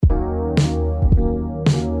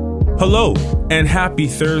Hello and happy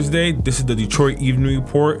Thursday. This is the Detroit Evening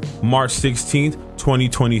Report, March 16th,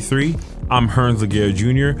 2023. I'm Hearns Laguerre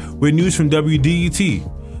Jr. with news from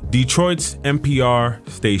WDET, Detroit's NPR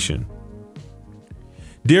station.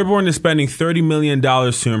 Dearborn is spending $30 million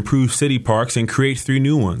to improve city parks and create 3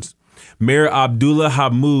 new ones. Mayor Abdullah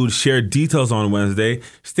Hammoud shared details on Wednesday,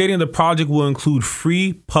 stating the project will include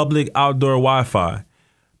free public outdoor Wi-Fi,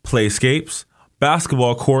 playscapes,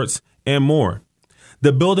 basketball courts, and more.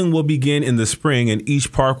 The building will begin in the spring and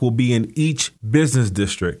each park will be in each business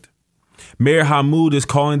district. Mayor Hammoud is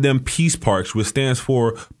calling them Peace Parks, which stands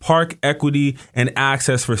for Park Equity and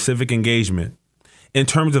Access for Civic Engagement. In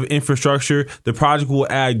terms of infrastructure, the project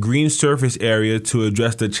will add green surface area to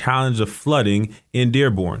address the challenge of flooding in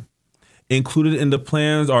Dearborn. Included in the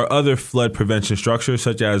plans are other flood prevention structures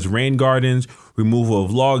such as rain gardens, removal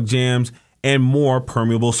of log jams, and more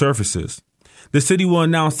permeable surfaces. The city will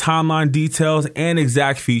announce timeline details and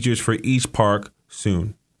exact features for each park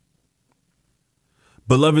soon.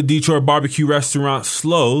 Beloved Detroit barbecue restaurant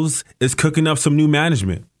Slows is cooking up some new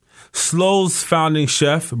management. Slows founding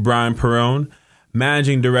chef Brian Perrone,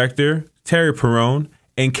 managing director Terry Perrone,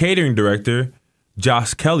 and catering director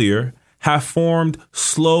Josh Kellier have formed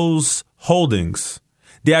Slows Holdings.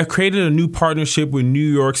 They have created a new partnership with New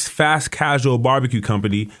York's fast casual barbecue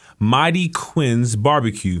company, Mighty Quinn's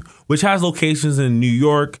Barbecue, which has locations in New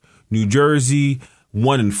York, New Jersey,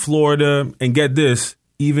 one in Florida, and get this,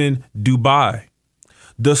 even Dubai.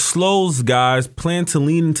 The Slows guys plan to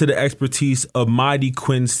lean into the expertise of Mighty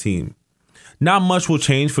Quinn's team. Not much will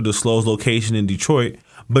change for the Slows location in Detroit,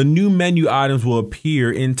 but new menu items will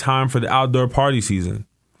appear in time for the outdoor party season.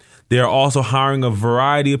 They are also hiring a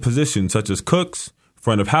variety of positions such as cooks,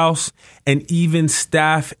 front of house, and even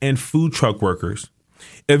staff and food truck workers.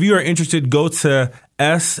 If you are interested, go to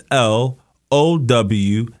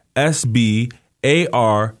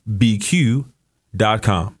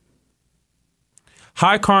slowsbarbq.com.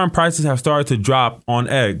 High carton prices have started to drop on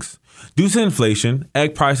eggs. Due to inflation,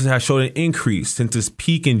 egg prices have shown an increase since its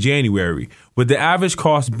peak in January, with the average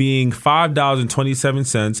cost being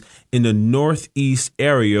 $5.27 in the Northeast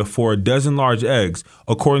area for a dozen large eggs,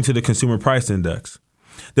 according to the Consumer Price Index.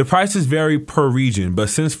 The prices vary per region, but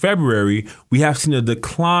since February, we have seen a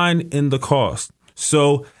decline in the cost.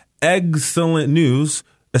 So, excellent news,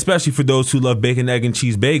 especially for those who love bacon, egg, and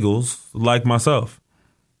cheese bagels like myself.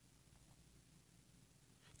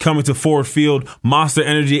 Coming to Ford Field, Monster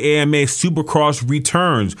Energy AMA Supercross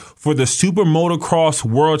returns for the Super Motocross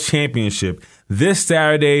World Championship this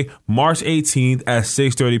Saturday, March 18th at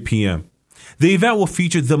 6:30 p.m. The event will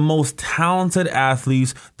feature the most talented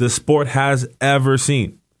athletes the sport has ever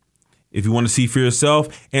seen. If you want to see for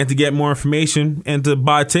yourself and to get more information and to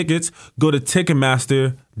buy tickets, go to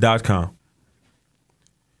Ticketmaster.com.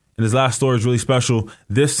 And this last story is really special.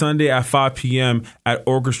 This Sunday at 5 p.m. at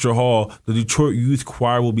Orchestra Hall, the Detroit Youth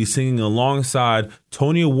Choir will be singing alongside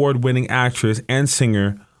Tony Award-winning actress and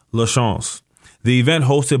singer LaChance. The event,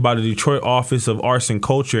 hosted by the Detroit Office of Arts and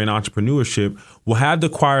Culture and Entrepreneurship, will have the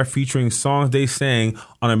choir featuring songs they sang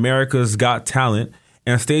on America's Got Talent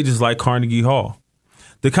and stages like Carnegie Hall.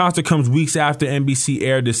 The concert comes weeks after NBC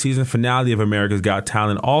aired the season finale of America's Got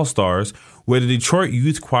Talent All-Stars, where the Detroit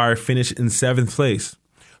Youth Choir finished in 7th place.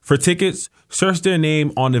 For tickets, search their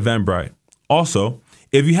name on Eventbrite. Also,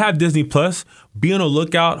 if you have Disney Plus, be on the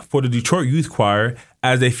lookout for the Detroit Youth Choir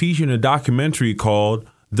as they feature in a documentary called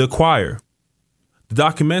The Choir. The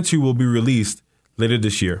documentary will be released later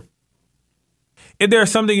this year. If there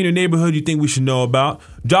is something in your neighborhood you think we should know about,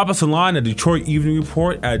 drop us a line at Detroit Evening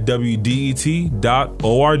Report at WDET.org.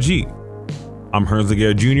 I'm Hearns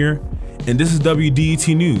Laguerre Jr., and this is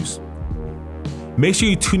WDET News. Make sure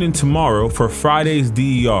you tune in tomorrow for Friday's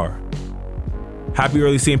DER. Happy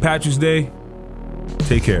early St. Patrick's Day.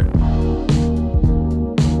 Take care.